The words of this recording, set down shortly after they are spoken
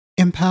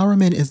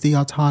Empowerment is the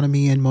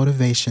autonomy and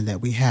motivation that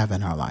we have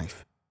in our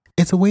life.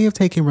 It's a way of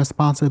taking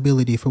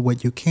responsibility for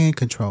what you can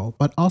control,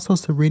 but also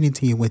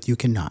serenity in what you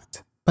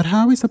cannot. But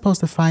how are we supposed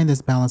to find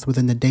this balance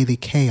within the daily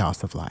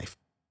chaos of life?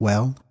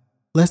 Well,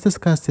 let's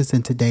discuss this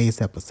in today's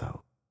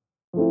episode.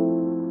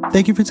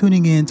 Thank you for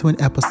tuning in to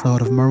an episode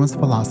of Merwin's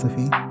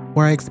Philosophy,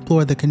 where I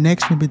explore the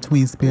connection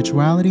between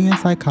spirituality and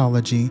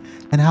psychology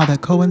and how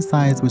that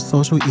coincides with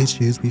social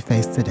issues we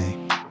face today.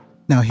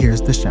 Now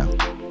here's the show.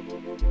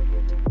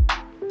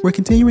 We're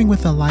continuing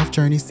with the Life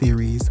Journey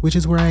series, which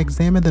is where I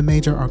examine the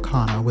major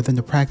arcana within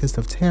the practice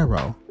of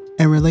tarot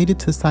and relate it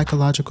to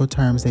psychological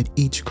terms that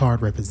each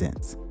card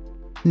represents.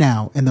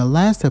 Now, in the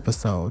last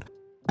episode,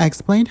 I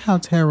explained how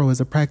tarot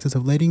is a practice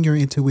of letting your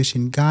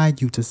intuition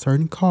guide you to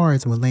certain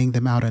cards when laying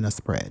them out in a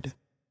spread.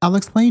 I'll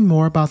explain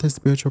more about this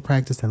spiritual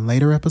practice in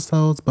later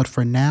episodes, but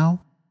for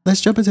now, let's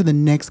jump into the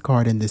next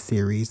card in this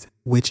series,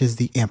 which is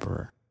the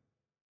Emperor.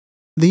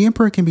 The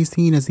Emperor can be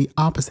seen as the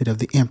opposite of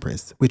the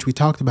Empress, which we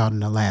talked about in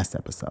the last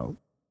episode.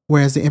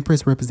 Whereas the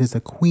Empress represents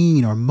a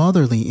queen or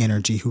motherly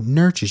energy who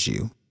nurtures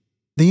you,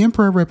 the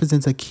Emperor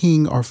represents a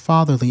king or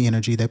fatherly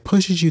energy that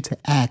pushes you to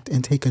act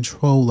and take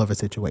control of a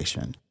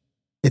situation.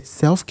 It's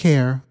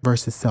self-care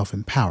versus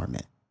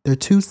self-empowerment. They're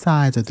two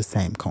sides of the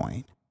same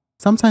coin.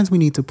 Sometimes we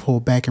need to pull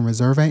back and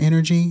reserve our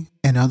energy,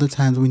 and other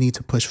times we need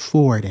to push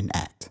forward and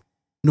act.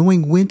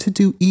 Knowing when to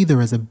do either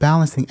is a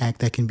balancing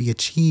act that can be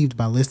achieved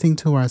by listening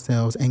to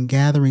ourselves and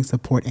gathering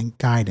support and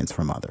guidance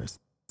from others.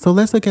 So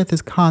let's look at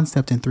this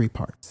concept in three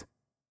parts.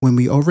 When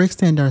we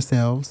overextend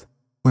ourselves,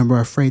 when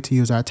we're afraid to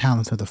use our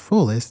talents to the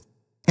fullest,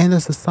 and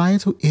the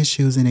societal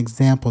issues and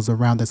examples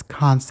around this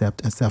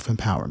concept of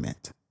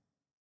self-empowerment.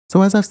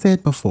 So as I've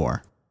said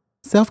before,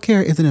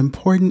 self-care is an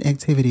important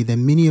activity that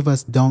many of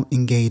us don't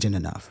engage in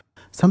enough.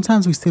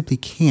 Sometimes we simply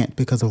can't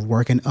because of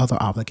work and other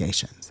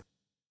obligations.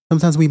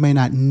 Sometimes we may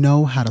not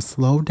know how to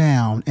slow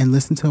down and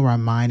listen to our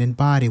mind and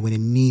body when it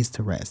needs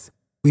to rest.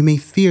 We may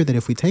fear that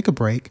if we take a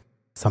break,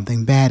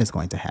 something bad is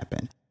going to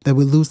happen, that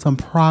we lose some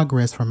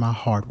progress from our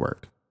hard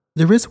work.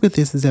 The risk with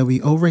this is that we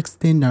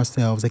overextend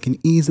ourselves and can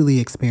easily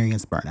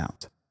experience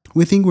burnout.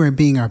 We think we're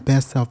being our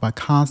best self by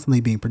constantly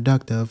being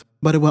productive,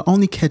 but it will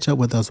only catch up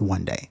with us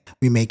one day.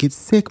 We may get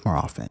sick more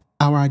often.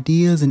 Our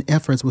ideas and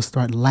efforts will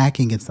start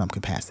lacking in some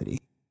capacity.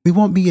 We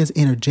won't be as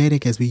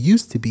energetic as we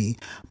used to be,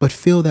 but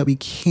feel that we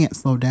can't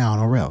slow down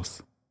or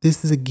else.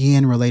 This is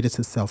again related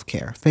to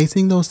self-care,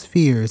 facing those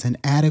fears and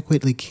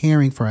adequately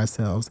caring for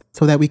ourselves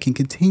so that we can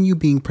continue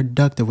being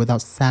productive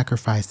without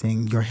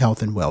sacrificing your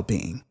health and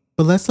well-being.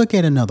 But let's look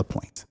at another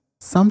point.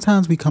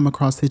 Sometimes we come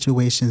across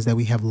situations that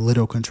we have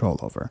little control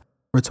over.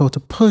 We're told to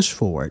push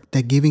forward,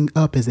 that giving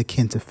up is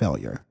akin to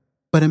failure.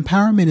 But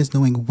empowerment is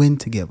knowing when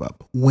to give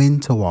up, when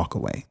to walk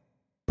away.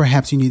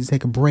 Perhaps you need to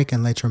take a break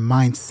and let your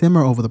mind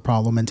simmer over the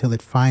problem until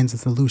it finds a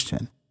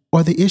solution.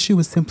 Or the issue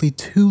is simply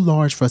too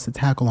large for us to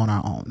tackle on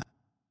our own.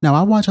 Now,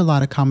 I watch a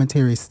lot of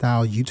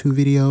commentary-style YouTube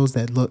videos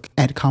that look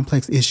at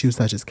complex issues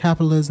such as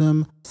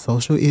capitalism,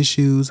 social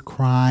issues,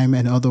 crime,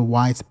 and other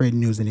widespread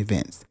news and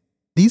events.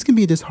 These can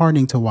be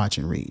disheartening to watch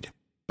and read.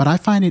 But I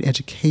find it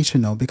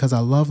educational because I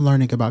love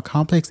learning about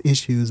complex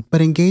issues,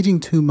 but engaging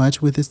too much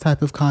with this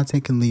type of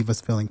content can leave us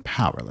feeling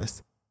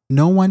powerless.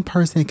 No one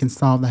person can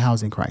solve the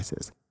housing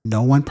crisis.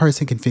 No one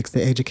person can fix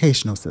the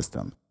educational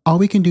system. All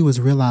we can do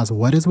is realize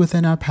what is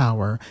within our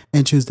power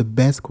and choose the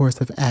best course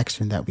of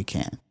action that we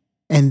can,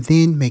 and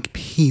then make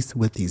peace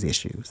with these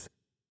issues.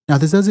 Now,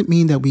 this doesn't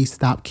mean that we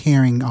stop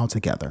caring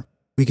altogether.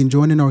 We can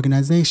join an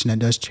organization that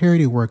does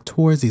charity work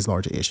towards these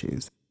larger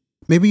issues.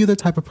 Maybe you're the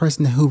type of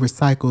person who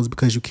recycles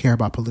because you care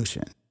about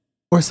pollution,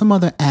 or some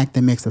other act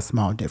that makes a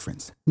small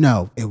difference.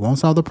 No, it won't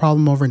solve the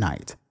problem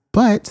overnight,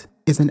 but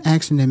it's an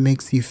action that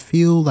makes you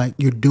feel like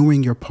you're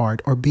doing your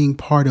part or being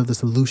part of the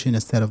solution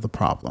instead of the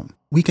problem.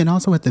 We can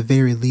also at the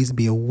very least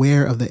be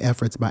aware of the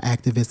efforts by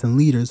activists and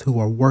leaders who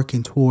are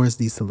working towards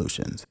these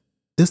solutions.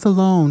 This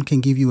alone can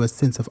give you a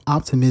sense of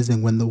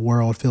optimism when the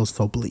world feels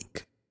so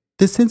bleak.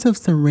 This sense of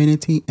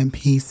serenity and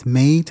peace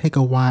may take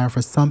a while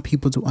for some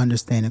people to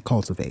understand and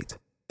cultivate.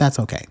 That's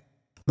okay.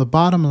 The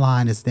bottom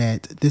line is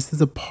that this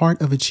is a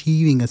part of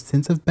achieving a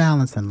sense of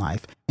balance in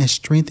life and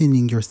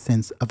strengthening your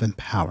sense of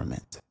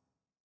empowerment.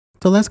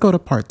 So let's go to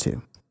part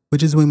 2,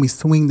 which is when we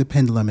swing the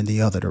pendulum in the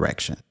other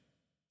direction.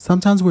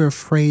 Sometimes we're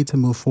afraid to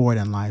move forward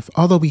in life,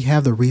 although we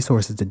have the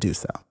resources to do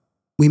so.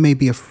 We may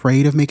be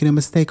afraid of making a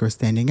mistake or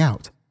standing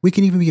out. We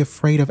can even be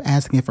afraid of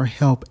asking for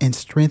help and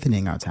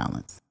strengthening our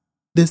talents.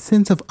 This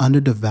sense of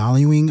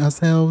undervaluing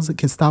ourselves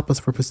can stop us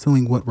from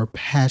pursuing what we're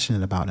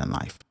passionate about in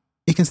life.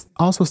 It can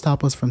also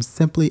stop us from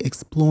simply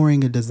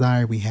exploring a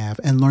desire we have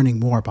and learning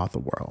more about the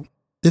world.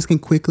 This can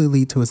quickly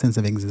lead to a sense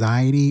of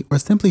anxiety or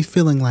simply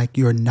feeling like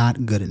you're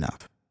not good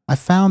enough. I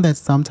found that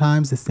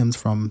sometimes it stems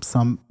from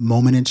some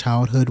moment in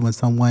childhood when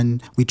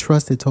someone we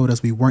trusted told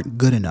us we weren't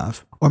good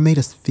enough or made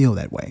us feel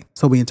that way.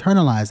 So we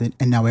internalize it,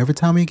 and now every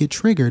time we get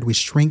triggered, we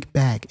shrink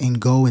back and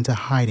go into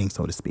hiding,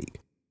 so to speak.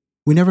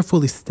 We never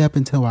fully step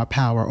into our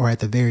power or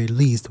at the very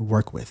least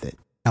work with it.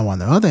 Now, on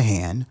the other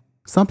hand,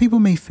 Some people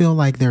may feel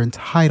like they're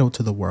entitled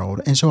to the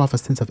world and show off a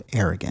sense of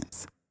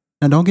arrogance.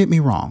 Now, don't get me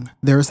wrong,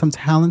 there are some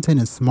talented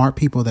and smart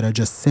people that are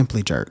just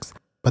simply jerks,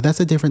 but that's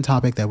a different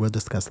topic that we'll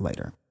discuss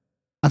later.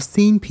 I've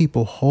seen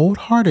people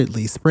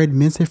wholeheartedly spread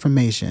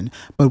misinformation,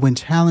 but when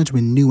challenged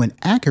with new and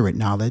accurate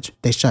knowledge,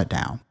 they shut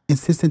down,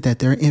 insisting that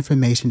their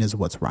information is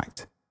what's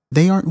right.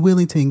 They aren't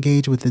willing to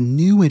engage with the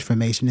new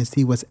information and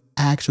see what's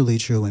actually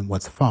true and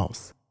what's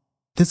false.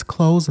 This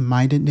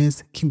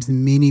closed-mindedness keeps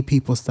many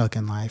people stuck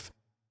in life,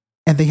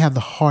 and they have the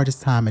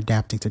hardest time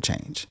adapting to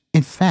change.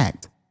 In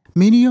fact,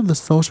 many of the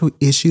social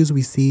issues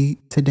we see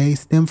today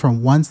stem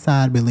from one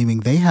side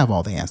believing they have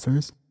all the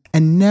answers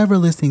and never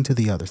listening to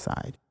the other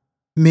side.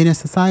 Men and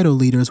societal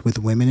leaders with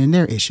women and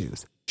their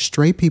issues,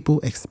 straight people,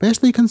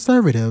 especially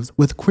conservatives,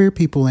 with queer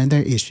people and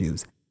their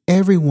issues,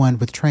 everyone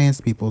with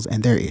trans peoples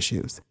and their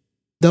issues.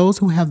 Those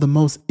who have the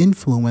most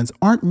influence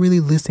aren't really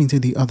listening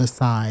to the other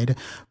side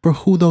for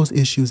who those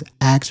issues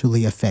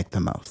actually affect the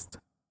most.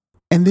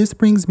 And this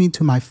brings me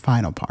to my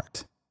final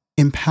part,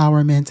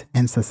 empowerment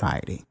and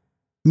society.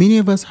 Many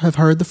of us have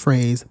heard the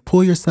phrase,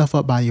 pull yourself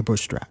up by your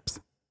bootstraps.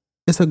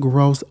 It's a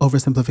gross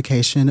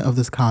oversimplification of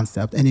this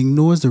concept and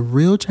ignores the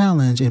real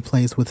challenge in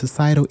place with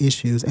societal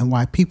issues and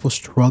why people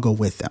struggle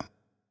with them.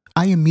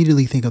 I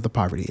immediately think of the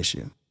poverty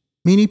issue.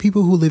 Many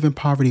people who live in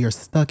poverty are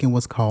stuck in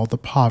what's called the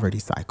poverty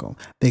cycle.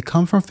 They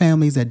come from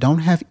families that don't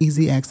have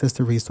easy access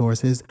to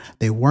resources,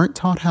 they weren't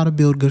taught how to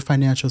build good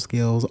financial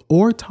skills,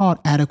 or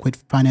taught adequate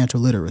financial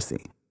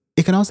literacy.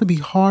 It can also be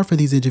hard for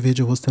these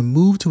individuals to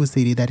move to a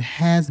city that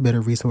has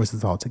better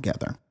resources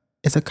altogether.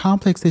 It's a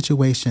complex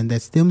situation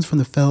that stems from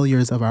the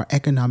failures of our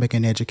economic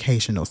and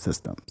educational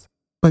systems.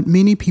 But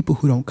many people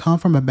who don't come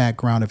from a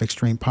background of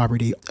extreme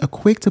poverty are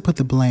quick to put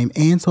the blame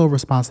and sole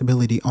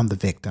responsibility on the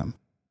victim.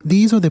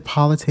 These are the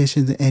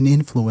politicians and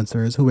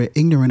influencers who are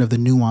ignorant of the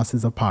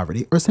nuances of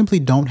poverty or simply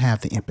don't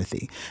have the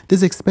empathy.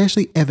 This is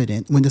especially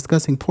evident when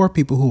discussing poor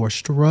people who are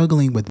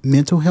struggling with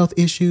mental health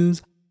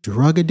issues,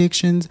 drug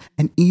addictions,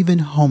 and even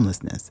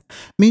homelessness.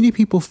 Many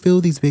people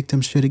feel these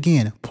victims should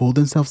again pull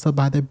themselves up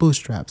by their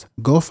bootstraps,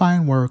 go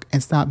find work,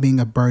 and stop being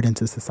a burden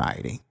to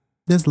society.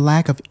 This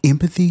lack of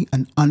empathy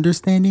and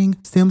understanding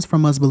stems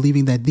from us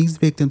believing that these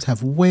victims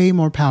have way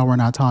more power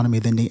and autonomy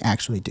than they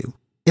actually do.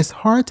 It's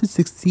hard to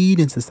succeed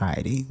in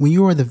society when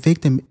you are the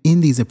victim in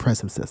these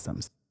oppressive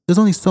systems. There's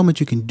only so much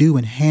you can do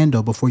and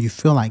handle before you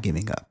feel like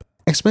giving up,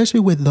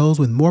 especially with those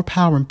with more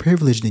power and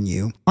privilege than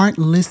you aren't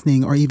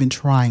listening or even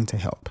trying to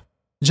help.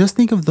 Just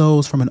think of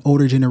those from an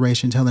older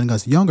generation telling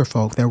us younger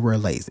folk that we're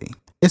lazy.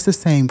 It's the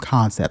same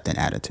concept and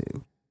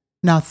attitude.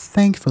 Now,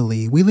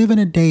 thankfully, we live in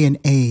a day and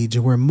age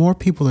where more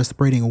people are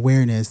spreading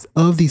awareness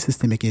of these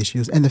systemic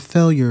issues and the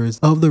failures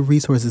of the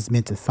resources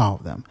meant to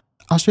solve them.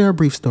 I'll share a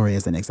brief story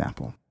as an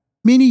example.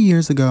 Many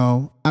years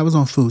ago, I was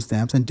on food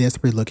stamps and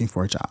desperately looking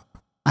for a job.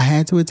 I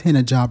had to attend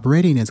a job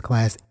readiness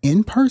class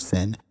in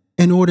person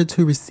in order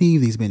to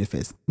receive these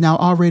benefits. Now,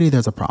 already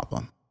there's a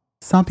problem.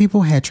 Some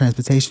people had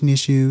transportation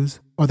issues,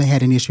 or they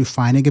had an issue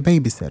finding a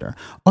babysitter,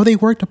 or they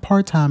worked a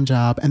part-time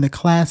job and the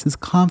classes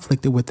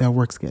conflicted with their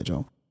work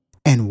schedule.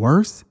 And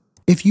worse,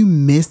 if you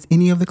missed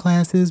any of the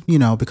classes,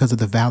 because of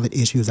the valid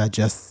issues I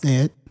just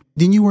said,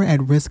 then you were at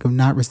risk of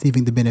not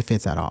receiving the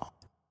benefits at all.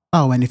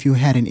 Oh, and if you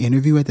had an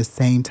interview at the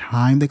same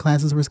time the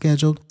classes were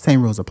scheduled,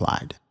 same rules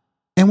applied.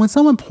 And when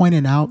someone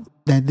pointed out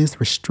that this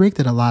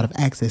restricted a lot of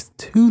access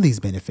to these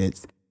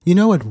benefits, you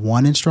know what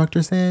one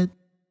instructor said?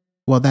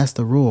 Well, that's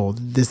the rule.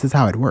 This is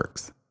how it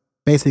works.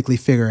 Basically,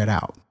 figure it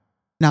out.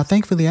 Now,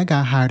 thankfully, I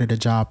got hired at a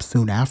job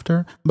soon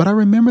after, but I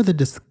remember the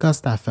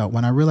disgust I felt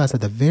when I realized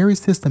that the very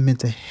system meant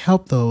to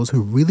help those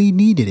who really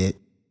needed it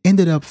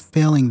ended up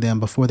failing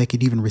them before they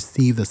could even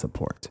receive the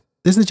support.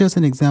 This is just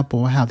an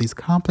example of how these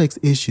complex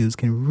issues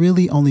can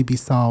really only be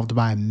solved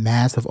by a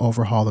massive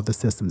overhaul of the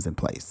systems in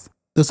place.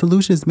 The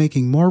solution is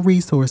making more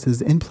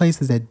resources in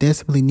places that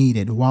desperately need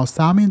it while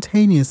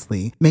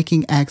simultaneously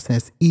making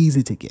access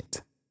easy to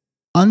get.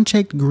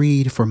 Unchecked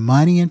greed for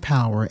money and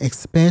power,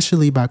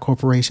 especially by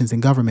corporations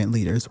and government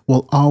leaders,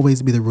 will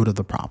always be the root of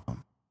the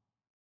problem.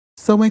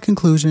 So in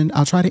conclusion,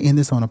 I'll try to end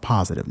this on a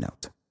positive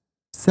note.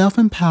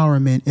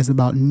 Self-empowerment is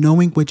about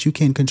knowing what you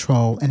can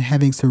control and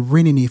having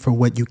serenity for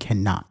what you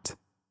cannot.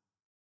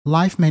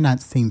 Life may not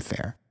seem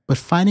fair, but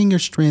finding your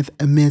strength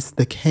amidst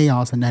the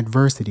chaos and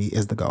adversity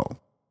is the goal.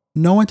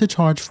 Know when to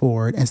charge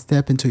forward and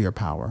step into your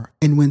power,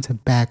 and when to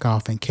back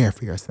off and care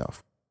for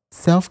yourself.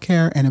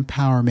 Self-care and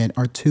empowerment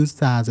are two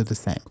sides of the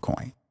same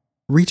coin.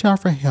 Reach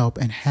out for help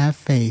and have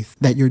faith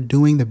that you're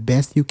doing the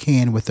best you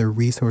can with the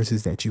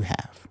resources that you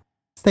have.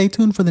 Stay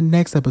tuned for the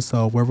next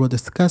episode where we'll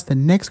discuss the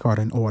next card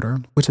in order,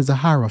 which is a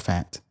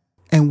Hierophant,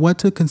 and what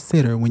to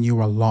consider when you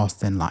are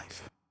lost in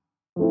life.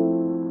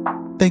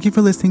 Thank you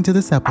for listening to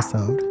this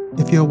episode.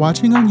 If you're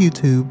watching on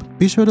YouTube,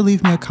 be sure to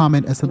leave me a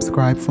comment and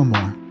subscribe for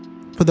more.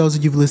 For those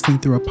of you listening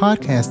through a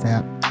podcast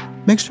app,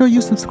 make sure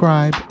you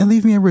subscribe and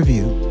leave me a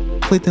review.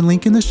 Click the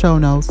link in the show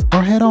notes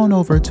or head on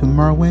over to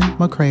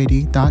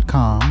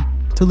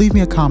merwinmccready.com to leave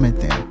me a comment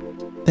there.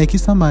 Thank you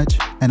so much,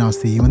 and I'll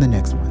see you in the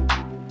next one.